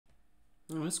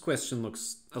Oh, this question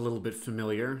looks a little bit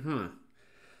familiar, huh?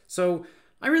 So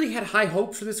I really had high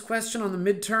hopes for this question on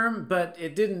the midterm, but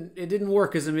it didn't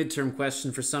work as a midterm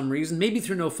question for some reason, maybe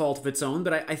through no fault of its own,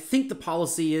 but I think the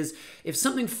policy is if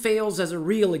something fails as a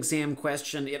real exam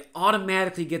question, it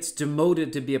automatically gets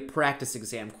demoted to be a practice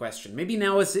exam question. Maybe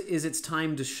now is its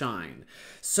time to shine.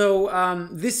 So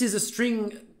this is a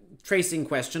string tracing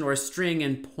question, or a string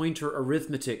and pointer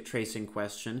arithmetic tracing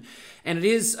question. And it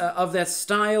is of that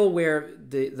style where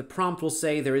the prompt will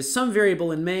say there is some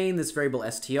variable in main, this variable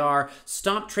str,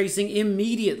 stop tracing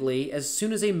immediately as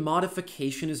soon as a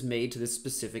modification is made to the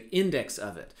specific index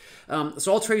of it.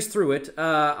 So I'll trace through it.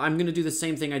 I'm going to do the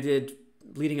same thing I did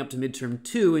leading up to midterm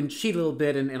 2 and cheat a little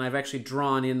bit, and I've actually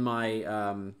drawn in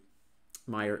my,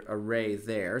 my array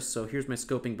there. So here's my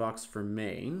scoping box for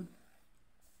main.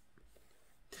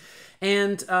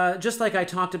 And just like I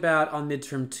talked about on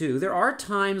midterm 2, there are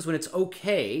times when it's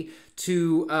okay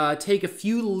to take a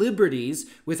few liberties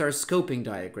with our scoping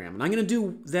diagram. And I'm going to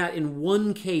do that in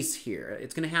one case here.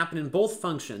 It's going to happen in both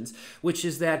functions, which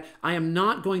is that I am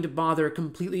not going to bother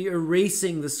completely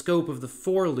erasing the scope of the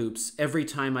for loops every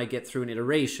time I get through an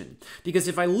iteration. Because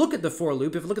if I look at the for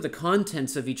loop, if I look at the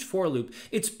contents of each for loop,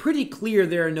 it's pretty clear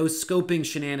there are no scoping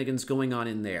shenanigans going on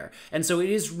in there. And so it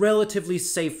is relatively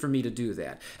safe for me to do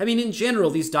that. I mean, in general,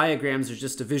 these diagrams are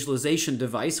just a visualization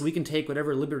device. We can take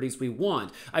whatever liberties we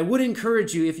want. I would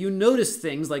encourage you, if you notice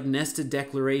things like nested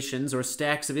declarations or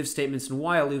stacks of if statements and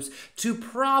while loops, to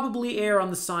probably err on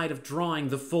the side of drawing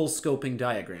the full scoping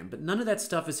diagram. But none of that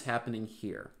stuff is happening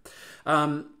here.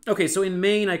 Okay, so in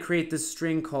main, I create this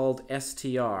string called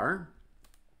str. And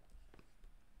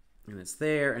it's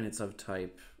there, and it's of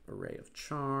type array of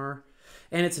char.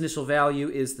 And its initial value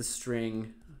is the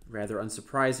string, rather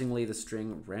unsurprisingly, the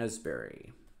string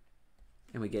raspberry.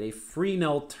 And we get a free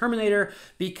null terminator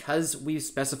because we've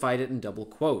specified it in double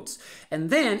quotes. And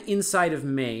then inside of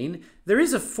main, there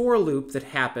is a for loop that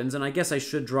happens, and I guess I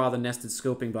should draw the nested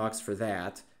scoping box for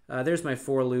that. There's my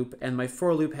for loop, and my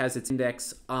for loop has its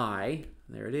index I.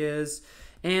 There it is.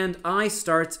 And I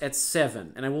starts at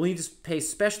 7. And I will need to pay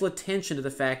special attention to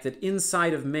the fact that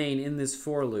inside of main, in this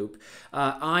for loop,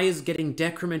 I is getting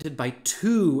decremented by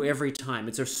 2 every time.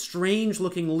 It's a strange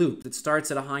looking loop that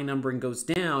starts at a high number and goes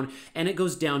down, and it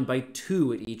goes down by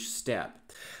 2 at each step.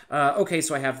 Okay,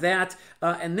 so I have that.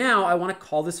 And now I want to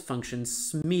call this function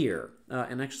smear.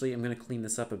 And actually, I'm going to clean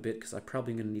this up a bit because I'm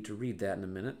probably going to need to read that in a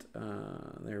minute.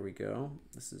 There we go.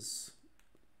 This is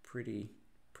pretty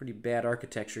bad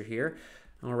architecture here.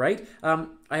 All right,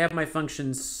 I have my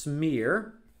function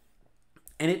smear,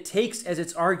 and it takes as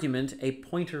its argument a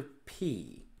pointer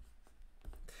p.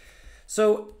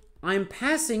 So I'm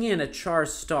passing in a char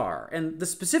star, and the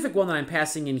specific one that I'm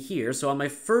passing in here, so on my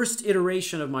first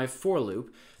iteration of my for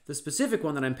loop, the specific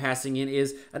one that I'm passing in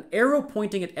is an arrow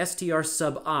pointing at str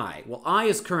sub I. Well, I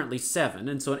is currently 7,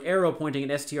 and so an arrow pointing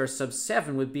at str sub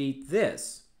 7 would be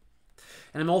this.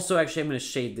 And I'm also I'm going to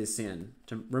shade this in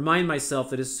to remind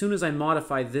myself that as soon as I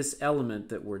modify this element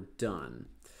that we're done.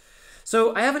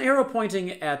 So I have an arrow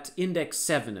pointing at index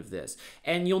 7 of this.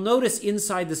 And you'll notice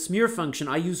inside the smear function,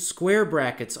 I use square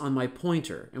brackets on my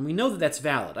pointer. And we know that that's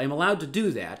valid. I'm allowed to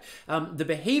do that. The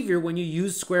behavior when you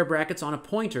use square brackets on a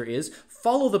pointer is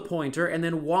follow the pointer and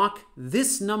then walk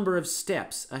this number of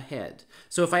steps ahead.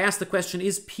 So if I ask the question,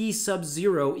 is p sub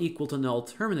 0 equal to null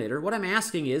terminator? What I'm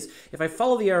asking is, if I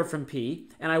follow the arrow from p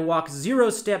and I walk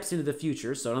 0 steps into the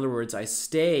future, so in other words, I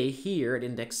stay here at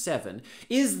index 7,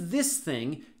 is this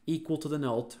thing equal to the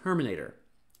null terminator?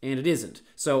 And it isn't.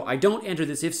 So I don't enter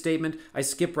this if statement. I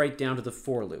skip right down to the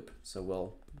for loop. So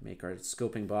we'll make our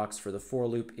scoping box for the for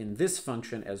loop in this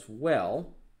function as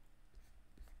well.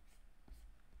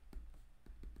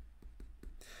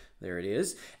 There it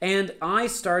is. And I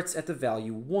starts at the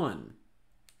value 1.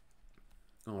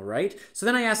 All right, so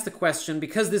then I ask the question,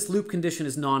 because this loop condition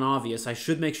is non-obvious, I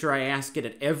should make sure I ask it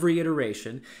at every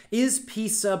iteration, is p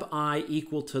sub I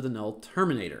equal to the null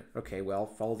terminator? Okay, well,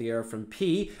 follow the arrow from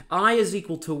p. I is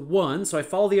equal to 1, so I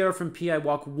follow the arrow from p, I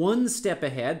walk 1 step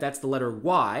ahead, that's the letter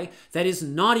y. That is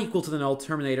not equal to the null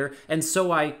terminator, and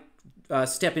so I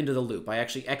step into the loop. I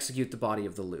actually execute the body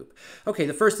of the loop. Okay,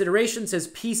 the first iteration says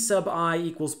p sub I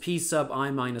equals p sub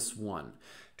I minus 1.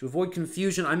 To avoid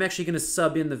confusion, I'm actually going to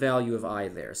sub in the value of I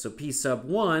there. So p sub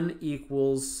 1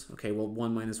 equals, okay, well,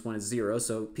 1 minus 1 is 0,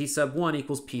 so p sub 1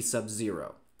 equals p sub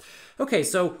 0. Okay,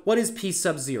 so what is p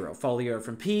sub 0? Follow the arrow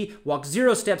from p, walk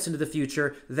 0 steps into the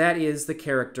future. That is the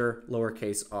character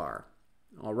lowercase r.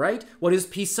 All right, what is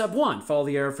p sub 1? Follow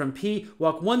the arrow from p,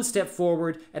 walk 1 step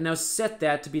forward, and now set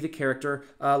that to be the character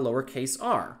lowercase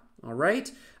r. All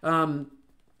right?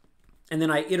 And then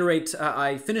I iterate,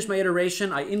 I finish my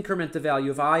iteration, I increment the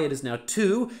value of I, it is now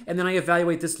 2, and then I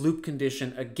evaluate this loop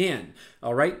condition again.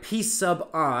 All right, P sub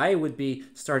I would be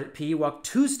start at P, walk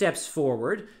 2 steps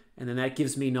forward, and then that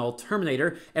gives me null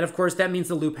terminator. And of course, that means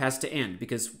the loop has to end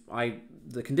because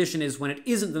the condition is when it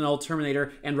isn't the null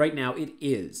terminator, and right now it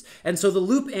is. And so the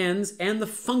loop ends and the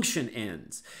function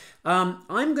ends.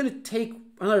 I'm going to take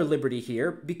another liberty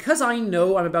here. Because I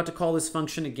know I'm about to call this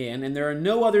function again, and there are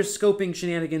no other scoping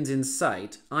shenanigans in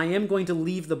sight, I am going to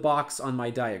leave the box on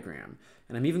my diagram.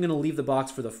 And I'm even going to leave the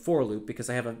box for the for loop because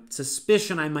I have a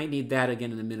suspicion I might need that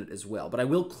again in a minute as well. But I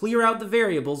will clear out the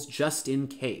variables just in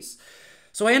case.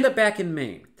 So I end up back in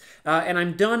main. And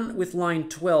I'm done with line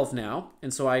 12 now.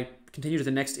 And so I continue to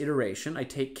the next iteration. I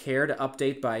take care to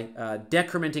update by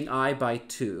decrementing I by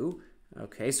 2.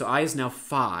 Okay, so I is now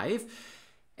 5.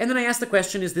 And then I ask the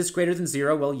question, is this greater than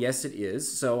 0? Well, yes, it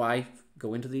is. So I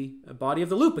go into the body of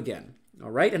the loop again. All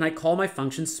right, and I call my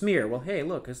function smear. Well, hey,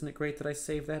 look, isn't it great that I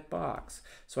saved that box?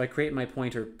 So I create my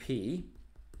pointer P.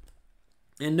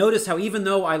 And notice how even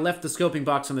though I left the scoping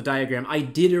box on the diagram, I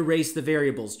did erase the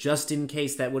variables just in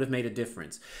case that would have made a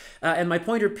difference. And my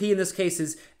pointer P in this case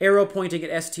is arrow pointing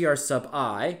at str sub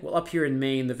I. Well, up here in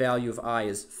main, the value of I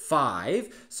is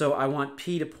 5. So I want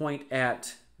P to point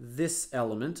at this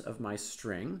element of my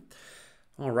string.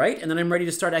 All right, and then I'm ready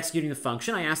to start executing the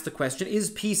function. I ask the question, is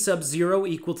P sub 0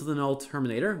 equal to the null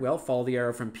terminator? Well, follow the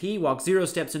arrow from P, walk 0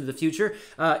 steps into the future.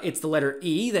 It's the letter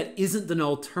E that isn't the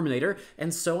null terminator,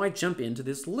 and so I jump into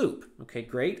this loop. Okay,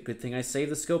 great. Good thing I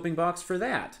saved the scoping box for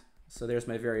that. So there's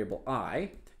my variable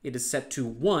I. It is set to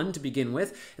 1 to begin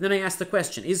with, and then I ask the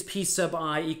question, is P sub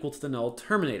I equal to the null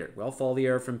terminator? Well, follow the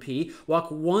arrow from P,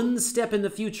 walk 1 step in the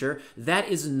future. That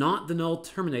is not the null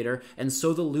terminator, and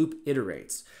so the loop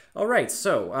iterates. All right,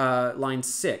 so line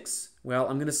 6. Well,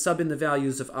 I'm going to sub in the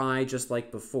values of I just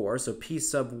like before, so P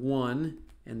sub 1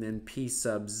 and then P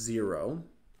sub 0.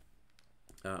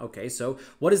 Okay, so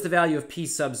what is the value of P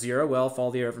sub 0? Well, follow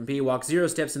the arrow from P, walk 0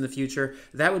 steps in the future.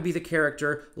 That would be the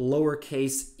character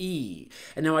lowercase e.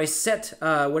 And now I set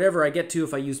whatever I get to,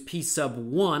 if I use P sub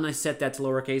 1, I set that to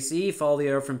lowercase e, follow the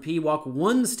arrow from P, walk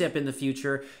 1 step in the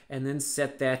future, and then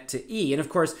set that to e. And of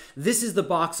course, this is the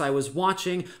box I was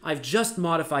watching. I've just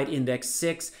modified index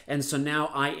 6, and so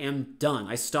now I am done.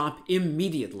 I stop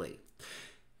immediately.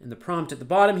 And the prompt at the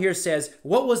bottom here says,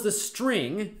 what was the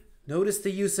string? Notice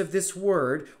the use of this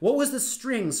word. What was the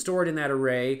string stored in that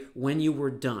array when you were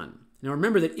done? Now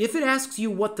remember that if it asks you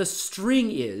what the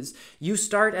string is, you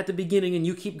start at the beginning and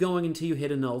you keep going until you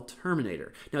hit a null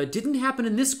terminator. Now it didn't happen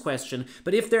in this question,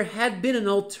 but if there had been a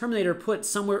null terminator put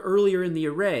somewhere earlier in the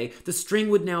array, the string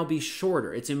would now be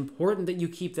shorter. It's important that you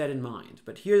keep that in mind.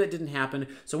 But here that didn't happen.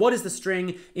 So what is the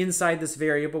string inside this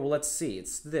variable? Well, let's see.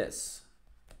 It's this.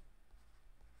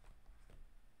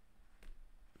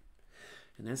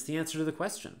 And that's the answer to the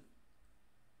question.